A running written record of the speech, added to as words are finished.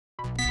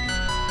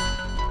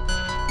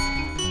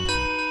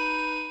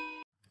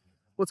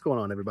What's going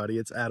on, everybody?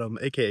 It's Adam,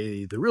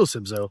 aka the Real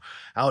Simzo,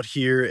 out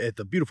here at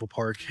the beautiful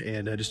park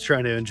and just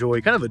trying to enjoy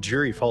kind of a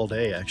dreary fall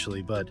day,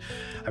 actually. But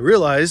I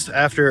realized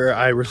after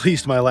I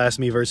released my last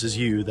Me versus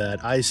You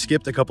that I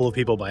skipped a couple of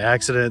people by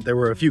accident. There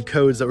were a few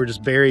codes that were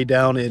just buried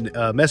down in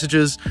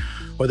messages,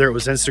 whether it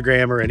was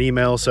Instagram or an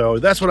email. So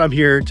that's what I'm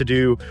here to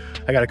do.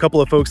 I got a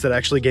couple of folks that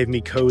actually gave me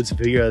codes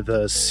via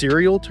the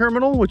serial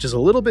terminal, which is a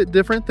little bit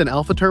different than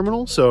Alpha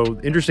Terminal. So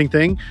interesting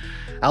thing.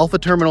 Alpha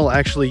Terminal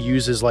actually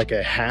uses like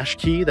a hash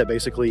key that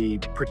basically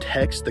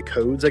protects the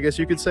codes, I guess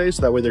you could say,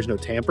 so that way there's no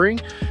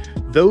tampering.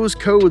 Those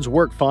codes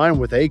work fine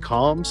with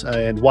comms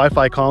and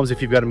Wi-Fi comms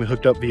if you've got them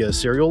hooked up via a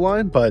serial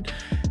line, but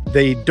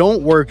they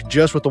don't work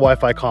just with the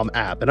Wi-Fi comm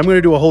app. And I'm going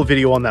to do a whole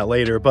video on that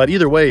later. But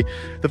either way,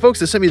 the folks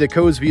that sent me the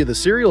codes via the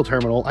serial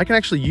terminal, I can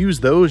actually use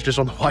those just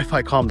on the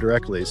Wi-Fi comm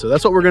directly. So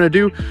that's what we're going to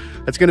do.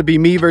 That's going to be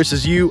me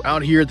versus you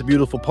out here at the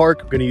beautiful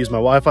park. I'm going to use my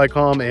Wi-Fi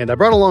comm, and I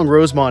brought along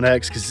Rosemon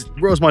X because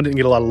Rosemon didn't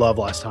get a lot of love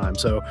last time.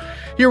 So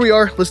here we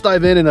are. Let's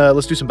dive in and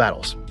let's do some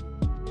battles.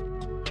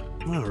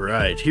 All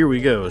right, here we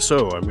go.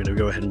 So I'm going to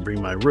go ahead and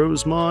bring my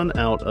Rosemon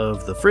out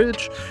of the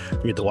fridge.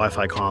 Get the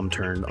Wi-Fi comm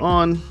turned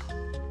on.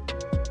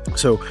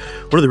 So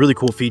one of the really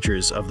cool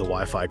features of the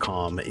Wi-Fi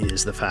comm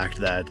is the fact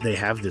that they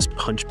have this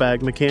punch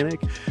bag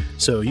mechanic.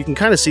 So you can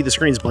kind of see the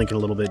screen's blinking a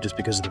little bit just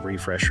because of the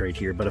refresh rate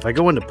here. But if I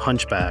go into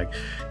punch bag,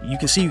 you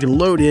can see you can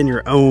load in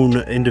your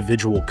own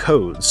individual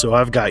codes. So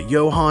I've got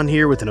Johan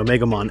here with an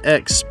Omegamon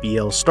X,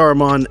 BL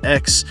Starmon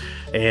X,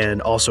 and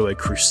also a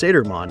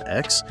Crusadermon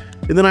X.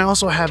 And then I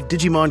also have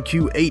Digimon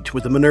Q8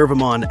 with the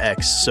Minervamon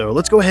X. So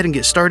let's go ahead and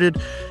get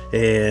started.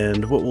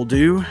 And what we'll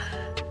do,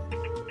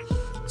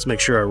 let's make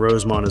sure our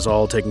Rosemon is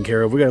all taken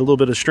care of. We got a little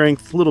bit of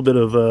strength, a little bit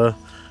of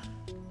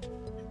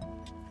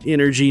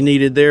energy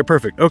needed there.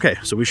 Perfect. Okay,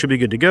 so we should be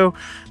good to go.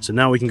 So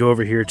now we can go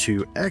over here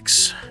to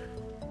X.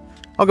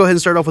 I'll go ahead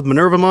and start off with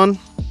Minervamon.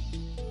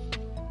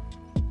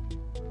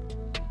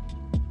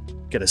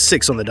 Get a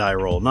 6 on the die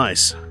roll.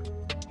 Nice.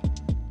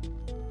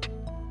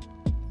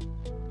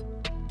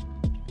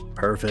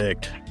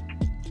 Perfect.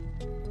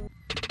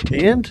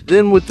 And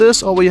then with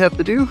this, all we have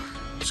to do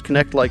is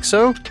connect like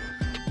so.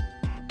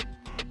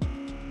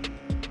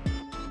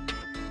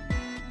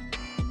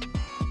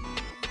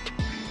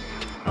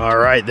 All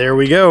right, there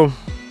we go.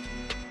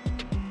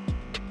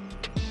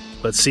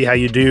 Let's see how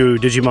you do,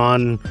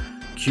 Digimon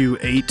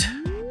Q8.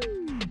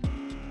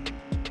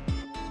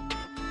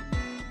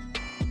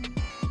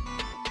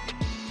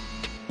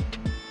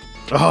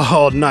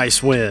 Oh,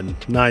 nice win.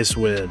 Nice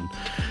win.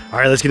 All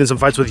right, let's get in some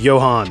fights with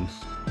Johan.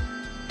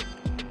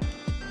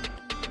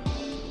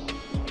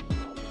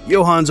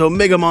 Johan's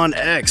Omegamon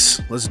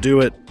X. Let's do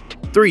it.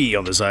 3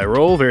 on the side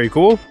roll. Very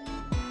cool.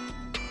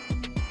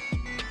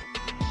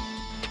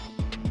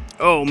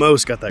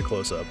 Almost got that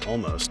close up.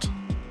 Almost.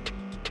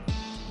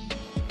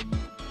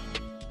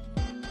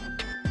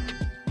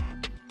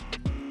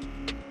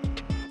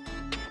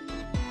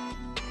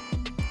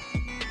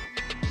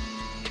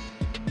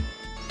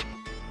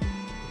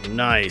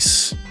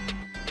 Nice.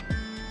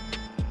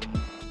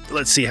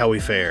 Let's see how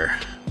we fare.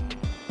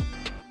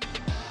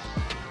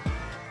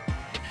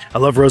 I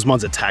love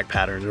Rosemon's attack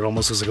pattern. It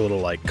almost looks like a little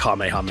like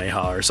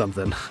Kamehameha or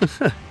something.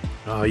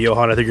 Oh,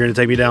 Johan, I think you're going to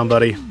take me down,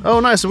 buddy. Oh,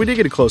 nice. So we did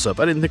get a close-up.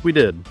 I didn't think we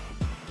did.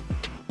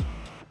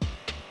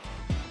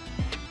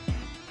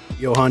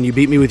 Johan, you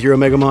beat me with your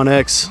Omegamon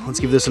X. Let's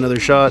give this another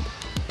shot.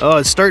 Oh,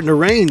 it's starting to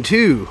rain,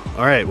 too.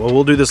 All right, well,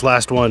 we'll do this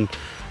last one.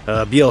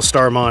 BL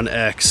Starmon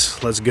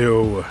X. Let's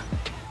go.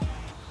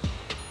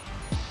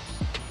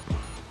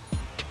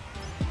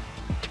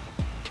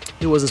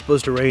 It wasn't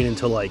supposed to rain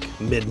until, like,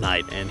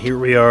 midnight, and here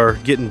we are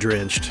getting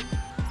drenched.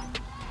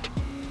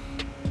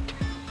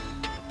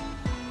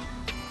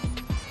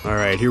 All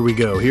right, here we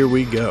go. Here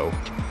we go.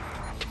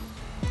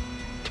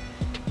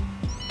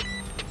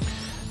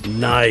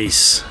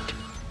 Nice.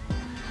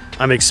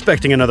 I'm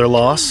expecting another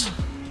loss.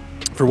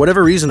 For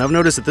whatever reason, I've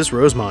noticed that this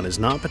Rosemon is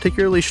not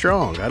particularly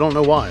strong. I don't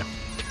know why.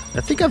 I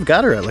think I've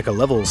got her at like a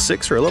level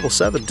 6 or a level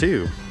 7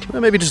 too.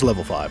 Well, maybe just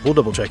level 5. We'll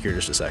double check here in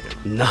just a second.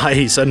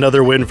 Nice.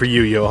 Another win for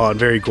you, Johan.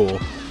 Very cool.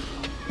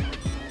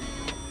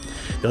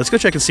 Yeah, let's go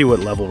check and see what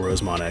level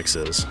Rosemon X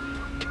is.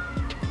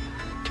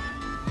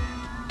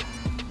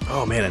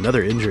 Oh man,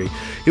 another injury.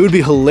 It would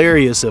be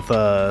hilarious if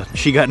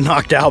she got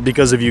knocked out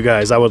because of you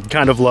guys. I would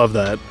kind of love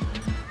that.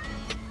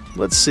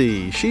 Let's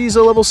see. She's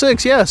a level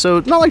 6, yeah,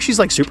 so not like she's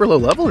like super low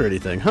level or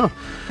anything, huh?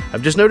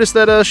 I've just noticed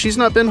that she's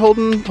not been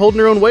holding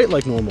her own weight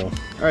like normal.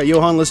 All right,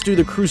 Johan, let's do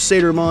the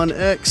Crusadermon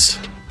X.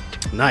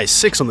 Nice,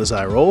 6 on this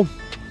eye roll.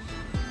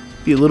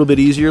 Be a little bit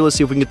easier. Let's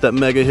see if we can get that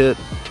mega hit.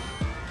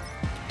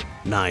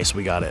 Nice,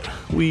 we got it.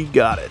 We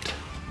got it.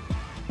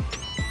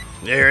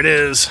 There it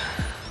is.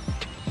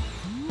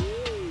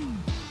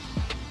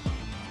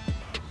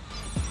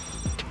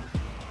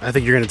 I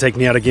think you're going to take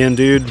me out again,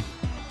 dude.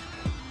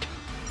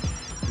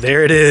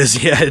 There it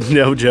is. Yeah,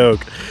 no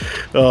joke.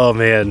 Oh,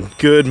 man.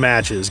 Good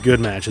matches,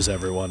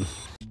 everyone.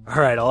 All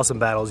right, awesome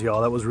battles,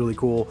 y'all. That was really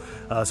cool.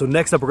 So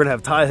next up, we're gonna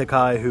have Tai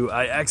Hakai, who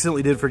I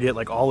accidentally did forget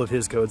like all of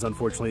his codes,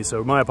 unfortunately.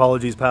 So my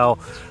apologies, pal.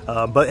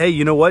 But hey,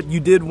 you know what?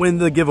 You did win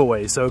the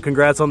giveaway. So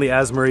congrats on the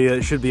Asmaria.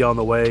 It should be on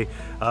the way.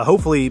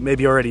 Hopefully,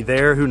 maybe already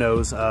there. Who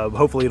knows?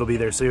 Hopefully, it'll be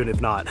there soon. If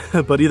not,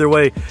 but either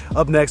way,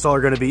 up next are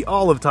going to be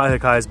all of Tai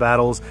Hakai's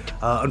battles.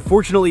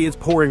 Unfortunately, it's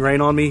pouring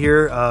rain on me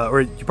here,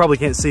 or you probably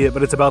can't see it,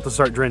 but it's about to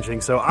start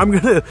drenching. So I'm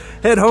gonna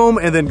head home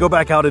and then go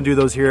back out and do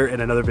those here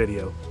in another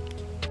video.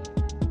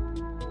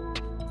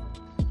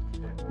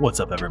 What's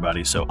up,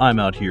 everybody? So I'm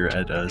out here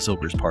at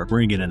Silver's Park. We're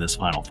gonna get in this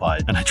final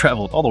fight, and I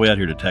traveled all the way out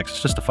here to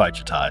Texas just to fight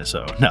Chatai.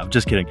 So no,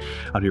 just kidding.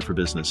 Out here for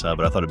business,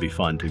 but I thought it'd be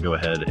fun to go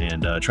ahead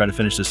and try to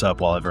finish this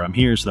up while ever I'm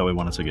here, so that way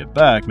once I get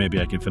back,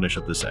 maybe I can finish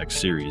up this X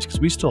series, because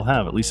we still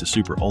have at least the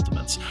Super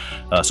Ultimates.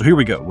 So here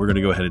we go. We're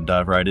gonna go ahead and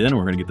dive right in.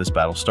 We're gonna get this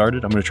battle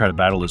started. I'm gonna try to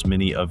battle as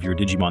many of your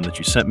Digimon that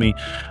you sent me.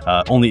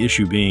 Only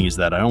issue being is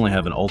that I only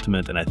have an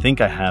Ultimate, and I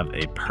think I have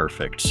a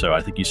Perfect. So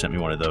I think you sent me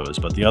one of those,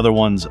 but the other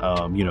ones,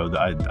 you know,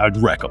 I'd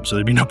wreck them. So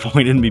there'd be no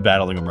point in me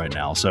battling them right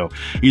now. So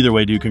either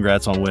way, dude,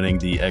 congrats on winning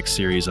the X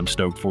series. I'm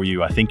stoked for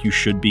you. I think you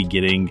should be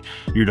getting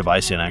your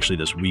device in actually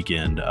this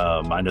weekend.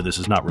 I know this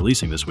is not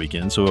releasing this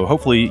weekend, so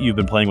hopefully you've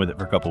been playing with it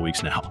for a couple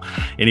weeks now.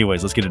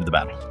 Anyways, let's get into the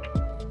battle.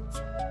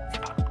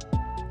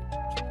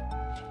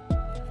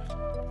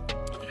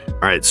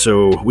 All right,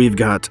 so we've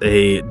got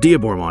a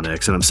Digimon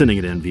X, and I'm sending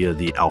it in via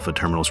the Alpha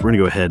terminal. So we're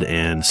gonna go ahead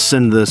and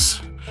send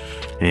this,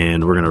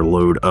 and we're gonna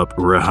load up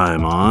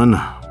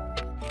Rahaimon.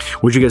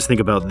 What did you guys think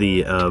about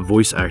the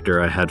voice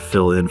actor I had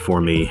fill in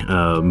for me?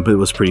 It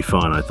was pretty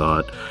fun, I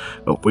thought.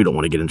 Oh, we don't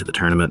want to get into the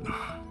tournament.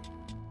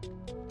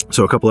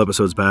 So a couple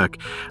episodes back,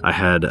 I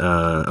had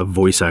a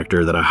voice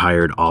actor that I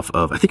hired off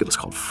of, I think it was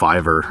called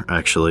Fiverr,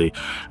 actually,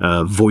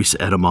 voice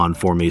Edamon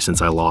for me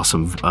since I lost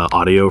some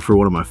audio for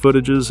one of my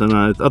footages, and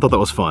I thought that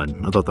was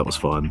fun. I thought that was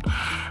fun.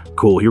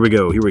 Cool, here we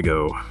go, here we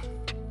go.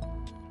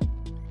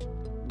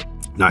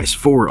 Nice,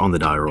 4 on the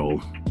die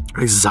roll.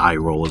 Xi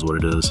roll is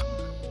what it is.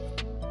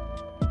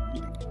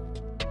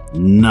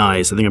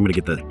 Nice, I think I'm gonna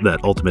get that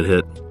ultimate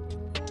hit.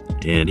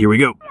 And here we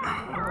go.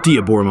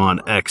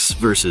 Digimon X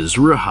versus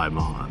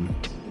Rahaimon.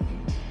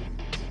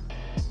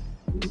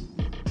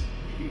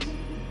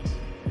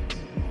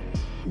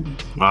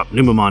 Oh,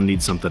 Numamon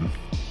needs something.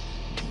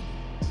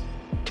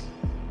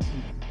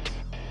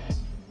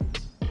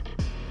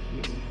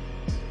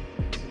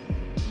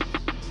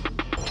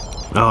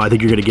 Oh, I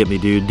think you're gonna get me,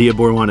 dude.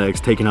 Digimon X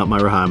taking out my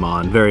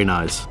Rahaimon. Very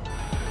nice.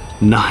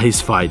 Nice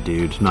fight,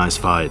 dude. Nice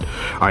fight.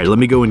 All right, let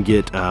me go and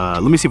get,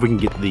 let me see if we can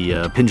get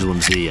the Pendulum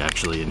Z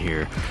actually in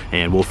here,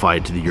 and we'll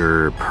fight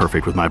your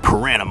Perfect with my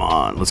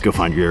Piranhamon. Let's go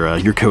find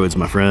your codes,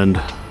 my friend.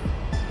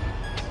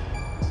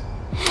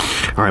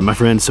 All right, my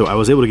friend, so I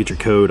was able to get your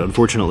code.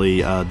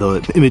 Unfortunately,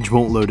 the image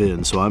won't load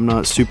in, so I'm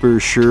not super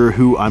sure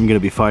who I'm going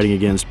to be fighting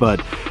against, but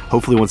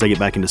hopefully once I get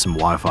back into some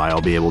Wi-Fi, I'll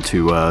be able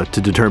to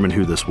determine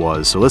who this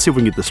was. So let's see if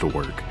we can get this to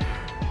work.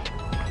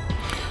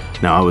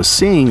 Now, I was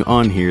seeing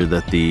on here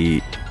that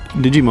the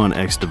Digimon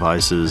X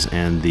devices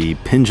and the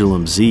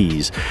Pendulum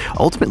Zs,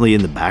 ultimately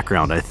in the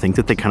background, I think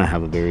that they kind of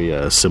have a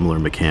very similar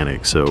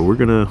mechanic. So we're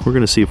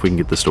gonna see if we can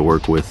get this to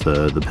work with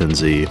the Pen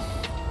Z.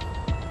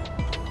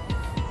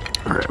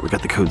 All right, we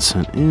got the code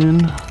sent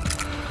in.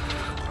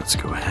 Let's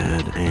go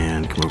ahead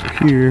and come over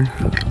here.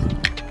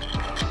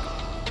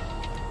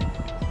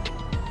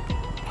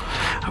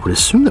 I would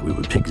assume that we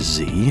would pick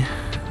Z.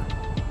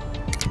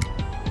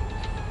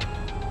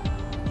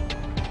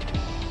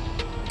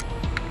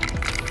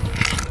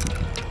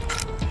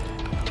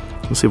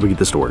 Let's see if we get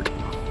this to work.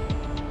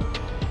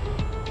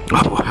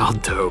 Oh, how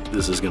dope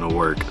this is gonna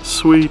work.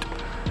 Sweet.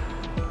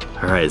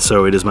 All right,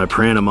 so it is my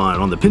Piranhamon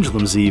on the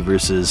Pendulum Z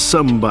versus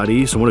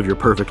somebody, so one of your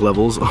perfect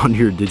levels on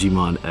your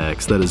Digimon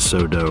X. That is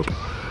so dope.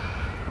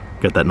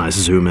 Got that nice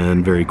zoom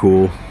in, very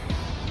cool.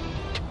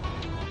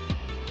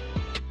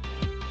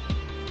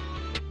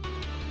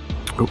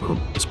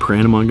 Oh, is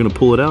Piranhamon gonna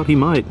pull it out? He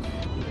might.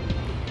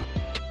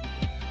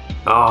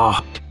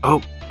 Oh,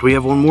 do we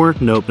have one more?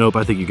 Nope,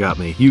 I think you got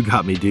me. You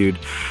got me, dude.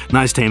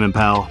 Nice taming,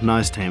 pal.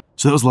 Nice taming.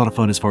 So that was a lot of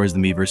fun as far as the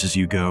me versus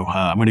you go.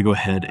 I'm going to go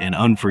ahead and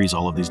unfreeze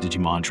all of these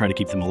Digimon, try to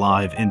keep them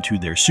alive into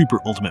their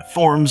super ultimate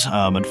forms.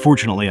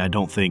 Unfortunately, I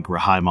don't think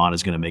Rahaimon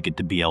is going to make it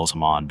to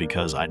Beelzemon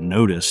because I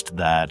noticed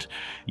that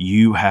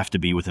you have to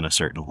be within a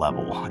certain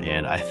level.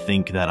 And I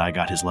think that I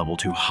got his level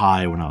too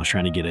high when I was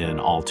trying to get in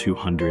all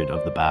 200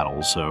 of the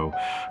battles. So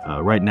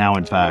right now,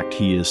 in fact,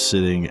 he is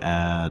sitting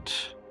at...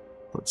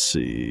 let's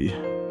see,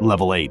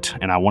 level 8,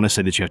 and I want to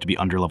say that you have to be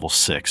under level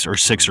 6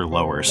 or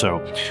lower, so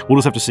we'll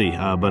just have to see,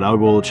 but I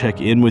will check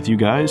in with you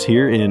guys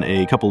here in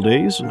a couple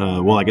days,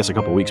 well, I guess a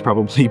couple weeks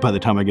probably by the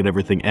time I get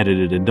everything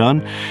edited and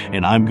done,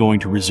 and I'm going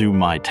to resume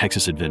my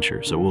Texas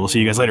adventure, so we'll see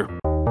you guys later.